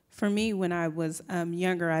 For me, when I was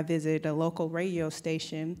younger, I visited a local radio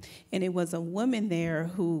station, and it was a woman there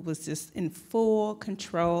who was just in full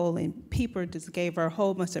control, and people just gave her a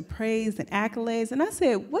whole bunch of praise and accolades. And I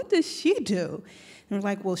said, what does she do? And they're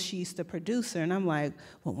like, well, she's the producer. And I'm like,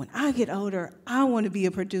 well, when I get older, I want to be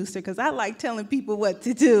a producer because I like telling people what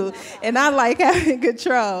to do, and I like having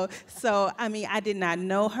control. So, I did not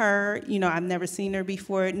know her. I've never seen her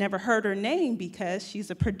before, never heard her name because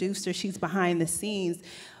she's a producer. She's behind the scenes.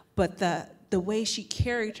 But the way she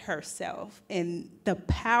carried herself and the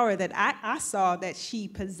power that I saw that she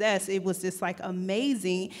possessed, it was just like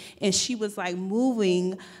amazing. And she was like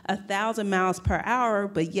moving 1,000 miles per hour,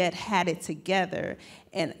 but yet had it together.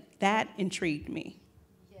 And that intrigued me.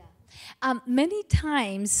 Yeah. Many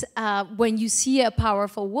times when you see a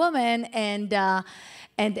powerful woman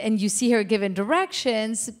and you see her giving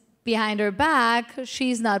directions, behind her back,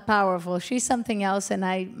 she's not powerful. She's something else, and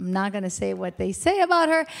I'm not going to say what they say about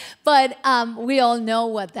her, but we all know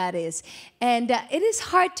what that is. And it is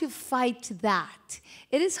hard to fight that.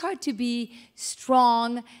 It is hard to be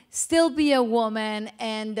strong, still be a woman,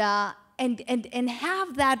 and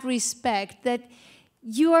have that respect that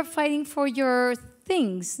you are fighting for your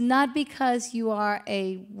things, not because you are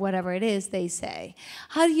a whatever it is they say.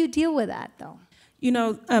 How do you deal with that, though?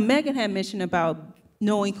 Megan had mentioned about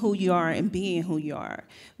knowing who you are and being who you are.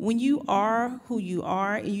 When you are who you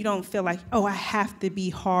are and you don't feel like, oh, I have to be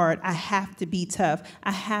hard, I have to be tough, I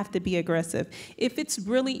have to be aggressive. If it's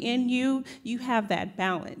really in you, you have that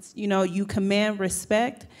balance. You command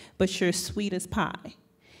respect, but you're sweet as pie.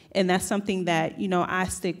 And that's something that, I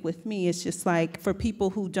stick with me. It's just like, for people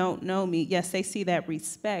who don't know me, yes, they see that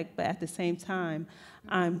respect, but at the same time,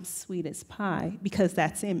 I'm sweet as pie because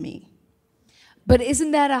that's in me. But isn't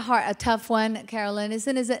that a tough one, Carolyn?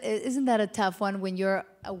 Isn't that a tough one when you're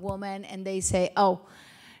a woman and they say, oh,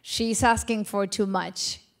 she's asking for too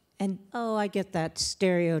much? And oh, I get that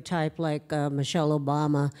stereotype like Michelle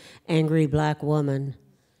Obama, angry black woman.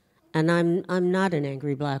 And I'm not an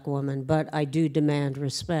angry black woman, but I do demand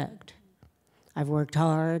respect. I've worked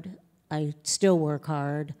hard. I still work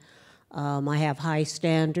hard. I have high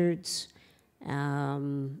standards.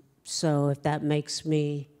 So if that makes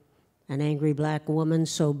me an angry black woman,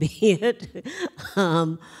 so be it.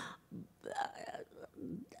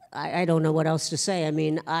 I don't know what else to say.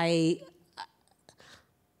 I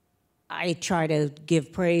try to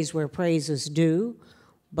give praise where praise is due,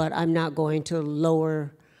 but I'm not going to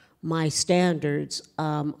lower my standards.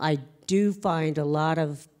 I do find a lot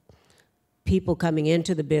of people coming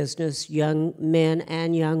into the business, young men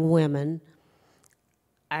and young women,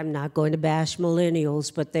 I'm not going to bash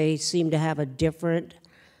millennials, but they seem to have a different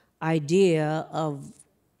idea of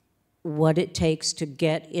what it takes to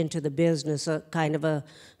get into the business, a kind of a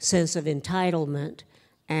sense of entitlement,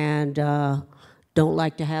 and don't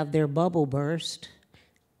like to have their bubble burst.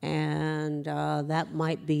 And that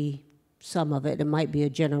might be some of it. It might be a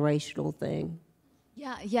generational thing.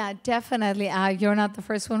 Yeah, definitely. You're not the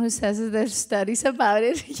first one who says it. There's studies about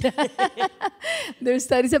it. There's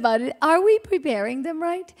studies about it. Are we preparing them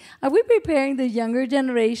right? Are we preparing the younger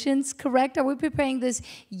generations correct? Are we preparing these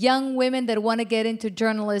young women that want to get into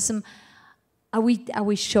journalism? Are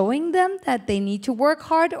we showing them that they need to work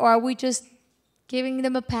hard, or are we just giving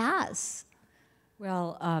them a pass?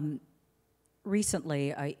 Well,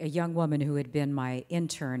 recently, a young woman who had been my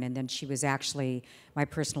intern, and then she was actually my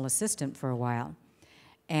personal assistant for a while.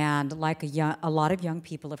 And like a lot of young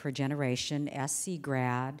people of her generation, SC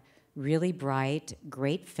grad, really bright,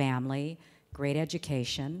 great family, great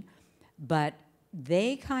education, but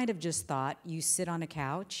they kind of just thought you sit on a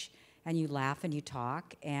couch and you laugh and you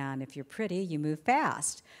talk, and if you're pretty, you move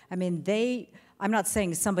fast. I mean, I'm not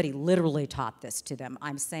saying somebody literally taught this to them.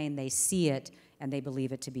 I'm saying they see it and they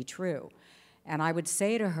believe it to be true. And I would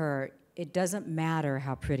say to her, it doesn't matter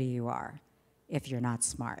how pretty you are if you're not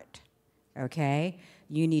smart, okay?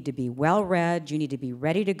 You need to be well-read, you need to be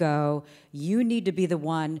ready to go, you need to be the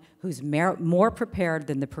one who's more prepared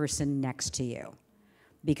than the person next to you.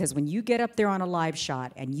 Because when you get up there on a live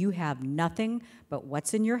shot and you have nothing but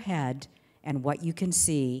what's in your head and what you can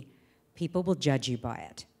see, people will judge you by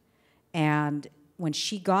it. And when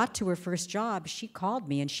she got to her first job, she called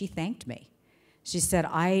me and she thanked me. She said,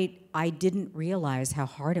 I didn't realize how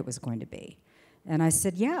hard it was going to be. And I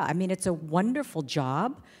said, yeah, I mean, it's a wonderful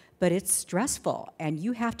job, but it's stressful, and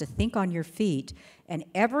you have to think on your feet, and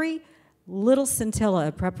every little scintilla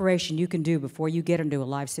of preparation you can do before you get into a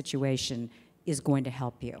live situation is going to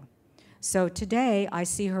help you. So today, I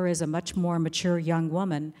see her as a much more mature young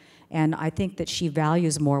woman, and I think that she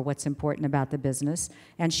values more what's important about the business,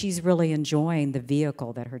 and she's really enjoying the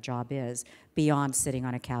vehicle that her job is, beyond sitting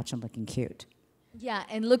on a couch and looking cute. Yeah,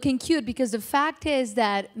 and looking cute, because the fact is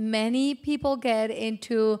that many people get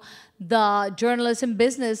into the journalism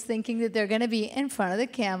business thinking that they're going to be in front of the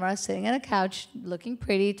camera, sitting on a couch, looking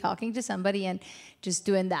pretty, talking to somebody, and just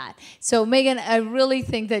doing that. So, Megan, I really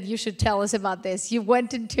think that you should tell us about this. You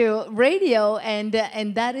went into radio, and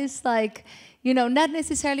that is like, you know, not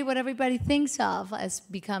necessarily what everybody thinks of as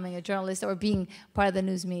becoming a journalist or being part of the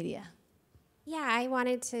news media. Yeah, I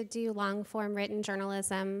wanted to do long-form written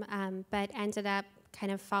journalism, but ended up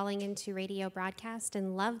kind of falling into radio broadcast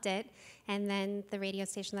and loved it. And then the radio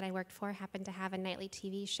station that I worked for happened to have a nightly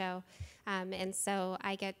TV show. And so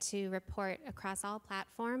I get to report across all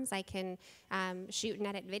platforms. I can shoot and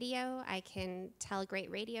edit video. I can tell a great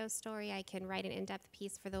radio story. I can write an in-depth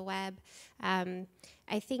piece for the web.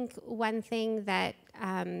 I think one thing that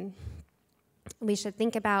we should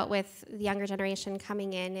think about with the younger generation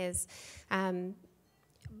coming in is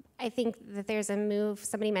I think that there's a move,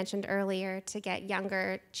 somebody mentioned earlier, to get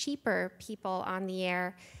younger, cheaper people on the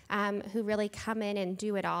air who really come in and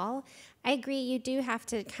do it all. I agree, you do have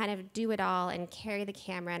to kind of do it all and carry the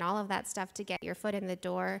camera and all of that stuff to get your foot in the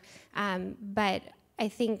door. But I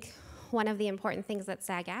think one of the important things that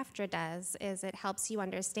SAG-AFTRA does is it helps you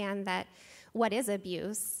understand that what is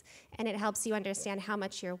abuse, and it helps you understand how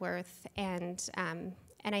much you're worth, and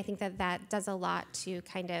I think that that does a lot to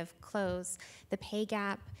kind of close the pay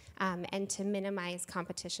gap and to minimize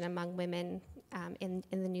competition among women in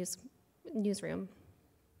the newsroom.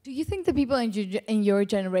 Do you think the people in your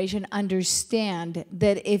generation understand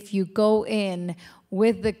that if you go in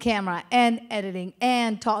with the camera and editing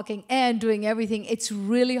and talking and doing everything, it's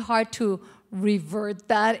really hard to revert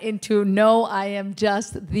that into, no, I am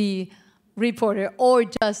just the reporter or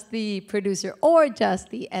just the producer or just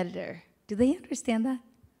the editor? Do they understand that?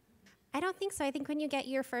 I don't think so. I think when you get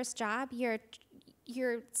your first job,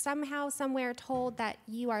 you're somehow, somewhere told that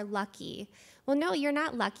you are lucky. Well, no, you're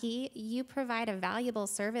not lucky. You provide a valuable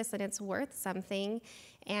service and it's worth something.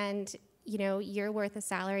 And, you know, you're worth a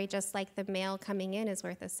salary just like the male coming in is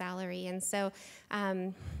worth a salary. And so,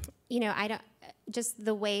 you know, just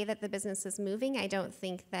the way that the business is moving, I don't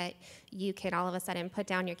think that you can all of a sudden put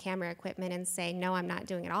down your camera equipment and say, no, I'm not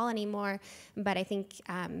doing it all anymore. But I think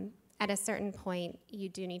at a certain point, you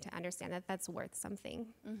do need to understand that that's worth something.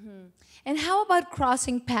 Mm-hmm. And how about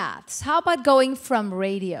crossing paths? How about going from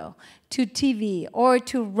radio to TV or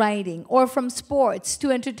to writing or from sports to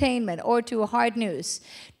entertainment or to hard news?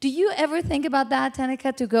 Do you ever think about that,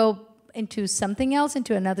 Taneka, to go into something else,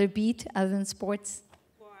 into another beat other than sports?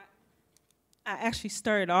 Well, I actually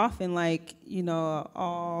started off in like, you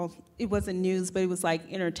know, it wasn't news, but it was like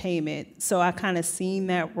entertainment. So I kind of seen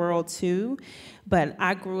that world too. But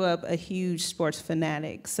I grew up a huge sports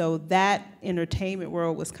fanatic. So that entertainment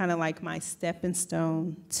world was kind of like my stepping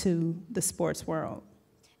stone to the sports world.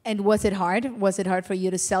 And was it hard? Was it hard for you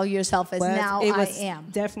to sell yourself as now it I was am?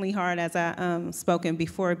 Definitely hard, as I spoken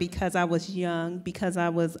before, because I was young, because I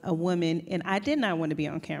was a woman, and I did not want to be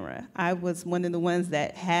on camera. I was one of the ones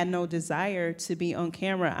that had no desire to be on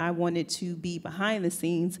camera. I wanted to be behind the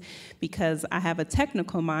scenes because I have a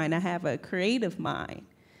technical mind, I have a creative mind,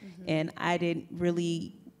 and I didn't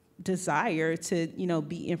really desire to, you know,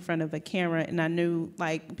 be in front of a camera. And I knew,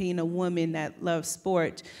 like, being a woman that loves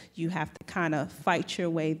sport, you have to kind of fight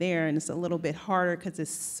your way there, and it's a little bit harder because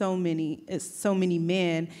it's so many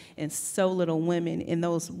men and so little women, and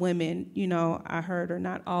those women, you know, I heard are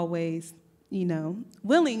not always, you know,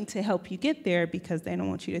 willing to help you get there because they don't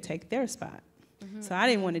want you to take their spot. So I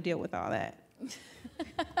didn't want to deal with all that.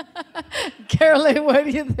 Carolyn, what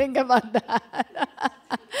do you think about that?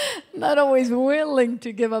 Not always willing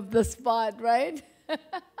to give up the spot, right?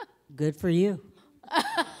 Good for you.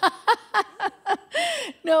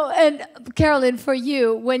 No, and Carolyn, for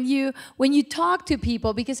you, when you talk to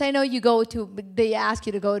people, because I know they ask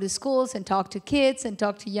you to go to schools and talk to kids and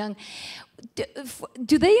talk to young,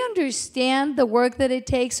 do they understand the work that it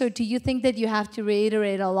takes, or do you think that you have to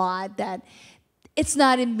reiterate a lot that it's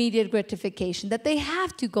not immediate gratification, that they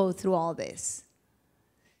have to go through all this?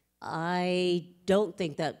 I don't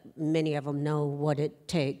think that many of them know what it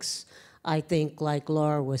takes. I think, like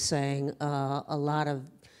Laura was saying, a lot of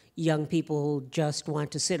young people just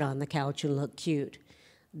want to sit on the couch and look cute.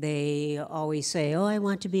 They always say, oh, I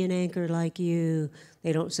want to be an anchor like you.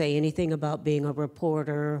 They don't say anything about being a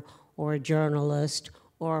reporter or a journalist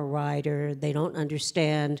or a writer. They don't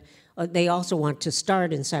understand. They also want to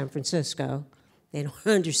start in San Francisco. They don't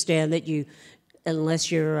understand that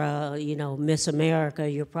unless you're, you know, Miss America,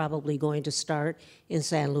 you're probably going to start in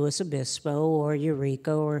San Luis Obispo or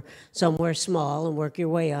Eureka or somewhere small and work your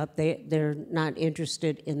way up. They're not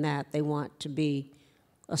interested in that. They want to be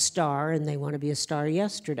a star, and they want to be a star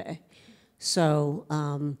yesterday. So,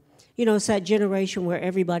 you know, it's that generation where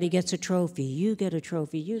everybody gets a trophy. You get a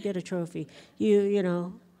trophy. You get a trophy. You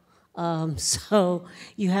know. So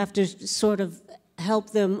you have to sort of help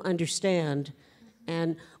them understand.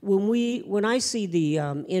 And when I see the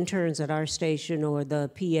interns at our station or the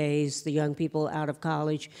PAs, the young people out of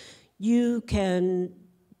college, you can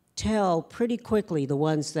tell pretty quickly the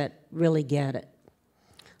ones that really get it,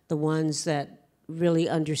 the ones that really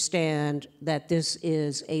understand that this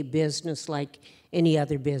is a business like any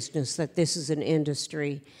other business, that this is an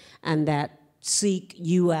industry, and that seek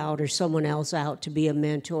you out or someone else out to be a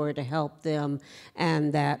mentor to help them,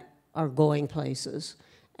 and that are going places.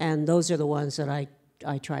 And those are the ones that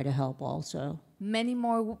I try to help also. Many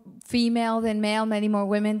more female than male, many more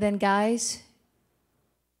women than guys?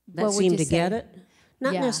 That seem to get it?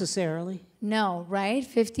 Not necessarily. No, right?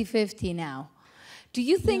 50-50 now. Do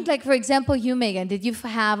you think, like, for example, you, Megan, did you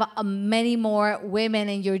have many more women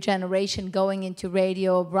in your generation going into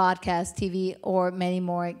radio, broadcast, TV, or many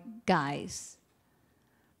more guys?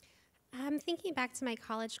 Thinking back to my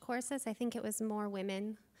college courses, I think it was more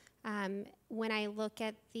women. When I look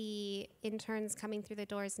at the interns coming through the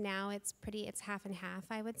doors now, it's half and half,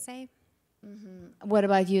 I would say. Mm-hmm. What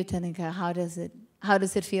about you, Taneka? How does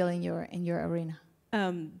it feel in your arena?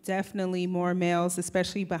 Definitely more males,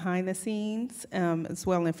 especially behind the scenes, as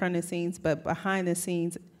well in front of the scenes, but behind the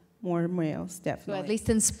scenes, more males, definitely. So at least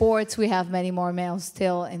in sports, we have many more males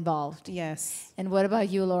still involved. Yes. And what about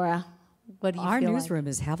you, Laura? What do you feel Our newsroom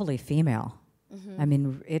is heavily female. I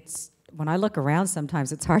mean, when I look around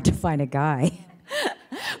sometimes, it's hard to find a guy.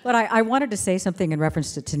 But I wanted to say something in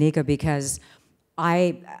reference to Taneka because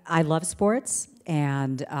I love sports,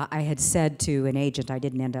 and I had said to an agent I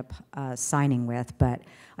didn't end up signing with, but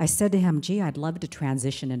I said to him, gee, I'd love to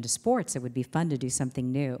transition into sports. It would be fun to do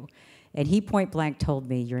something new. And he point blank told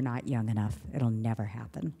me, you're not young enough. It'll never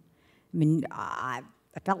happen. I mean, I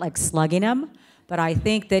felt like slugging him, but I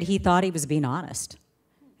think that he thought he was being honest,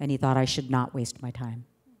 and he thought I should not waste my time.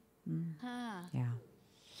 Yeah.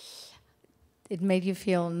 It made you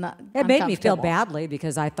feel It made me feel badly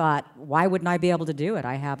because I thought, why wouldn't I be able to do it?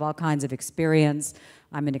 I have all kinds of experience.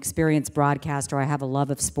 I'm an experienced broadcaster. I have a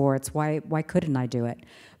love of sports. Why couldn't I do it?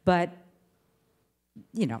 But,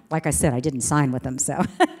 you know, like I said, I didn't sign with them, so.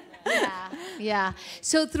 Yeah.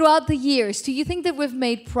 So throughout the years, do you think that we've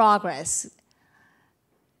made progress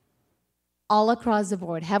all across the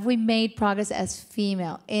board? Have we made progress as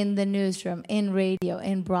female in the newsroom, in radio,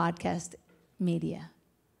 in broadcast media?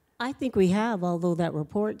 I think we have, although that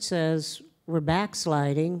report says we're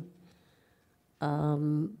backsliding.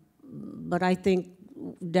 But I think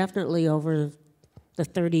definitely over the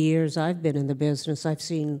 30 years I've been in the business, I've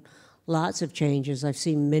seen lots of changes. I've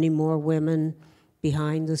seen many more women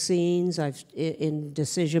behind the scenes. In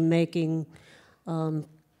decision-making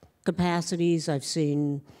capacities. I've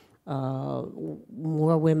seen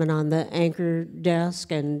more women on the anchor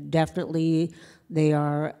desk, and definitely they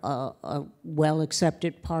are a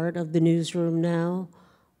well-accepted part of the newsroom now.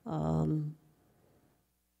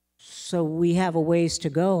 So we have a ways to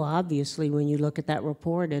go, obviously, when you look at that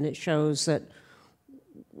report, and it shows that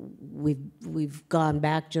we've gone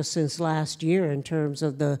back just since last year in terms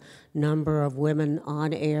of the number of women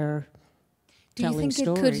on air telling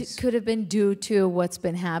stories. Do you think it could have been due to what's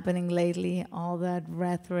been happening lately, all that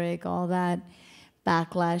rhetoric, all that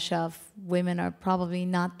backlash of women are probably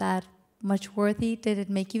not that much worthy? Did it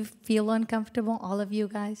make you feel uncomfortable, all of you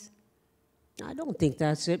guys? I don't think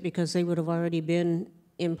that's it, because they would have already been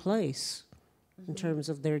in place in terms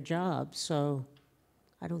of their jobs. So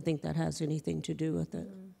I don't think that has anything to do with it.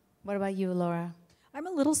 What about you, Laura? I'm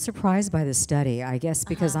a little surprised by the study, I guess,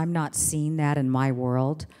 because I'm not seeing that in my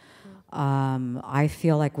world. I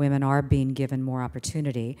feel like women are being given more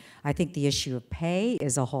opportunity. I think the issue of pay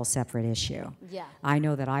is a whole separate issue. Yeah. I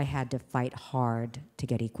know that I had to fight hard to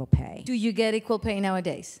get equal pay. Do you get equal pay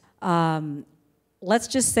nowadays? Let's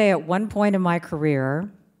just say at one point in my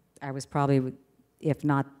career, I was probably, if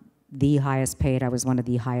not the highest paid, I was one of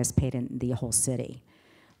the highest paid in the whole city.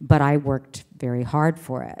 But I worked very hard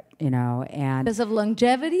for it, you know, and because of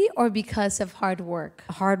longevity or because of hard work?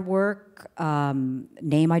 Hard work,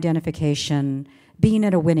 name identification, being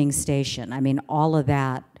at a winning station. I mean, all of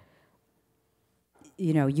that,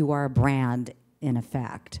 you know, you are a brand in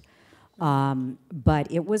effect. But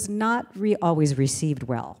it was not always received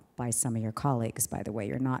well by some of your colleagues, by the way.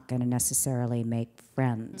 You're not going to necessarily make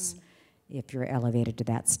friends if you're elevated to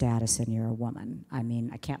that status and you're a woman. I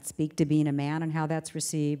mean, I can't speak to being a man and how that's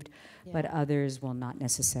received, but others will not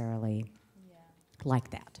necessarily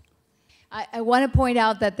like that. I want to point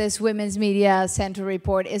out that this Women's Media Center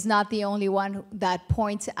report is not the only one that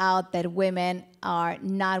points out that women are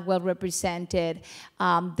not well represented.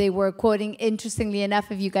 They were quoting, interestingly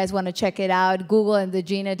enough, if you guys want to check it out, Google and the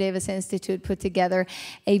Gina Davis Institute put together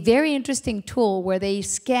a very interesting tool where they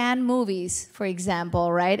scan movies, for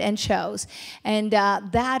example, right, and shows. And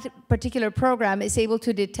that particular program is able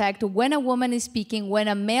to detect when a woman is speaking, when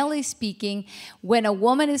a male is speaking, when a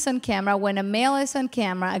woman is on camera, when a male is on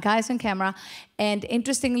camera, a guy is on camera. And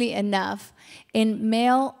interestingly enough, in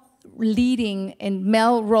male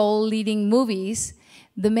role leading movies,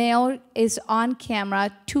 the male is on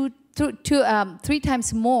camera 3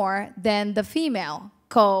 times more than the female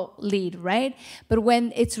co-lead, right? But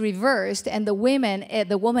when it's reversed and the woman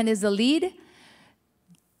is the lead,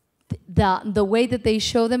 the way that they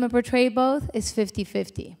show them and portray both is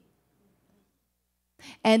 50-50.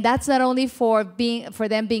 And that's not only for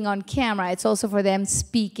them being on camera, it's also for them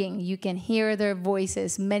speaking. You can hear their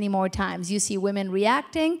voices many more times. You see women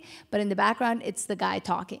reacting, but in the background, it's the guy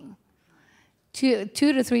talking. 2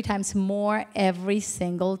 to 3 times more every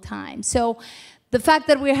single time. So the fact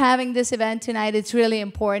that we're having this event tonight, it's really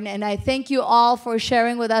important. And I thank you all for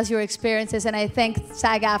sharing with us your experiences, and I thank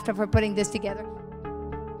SAG-AFTRA for putting this together.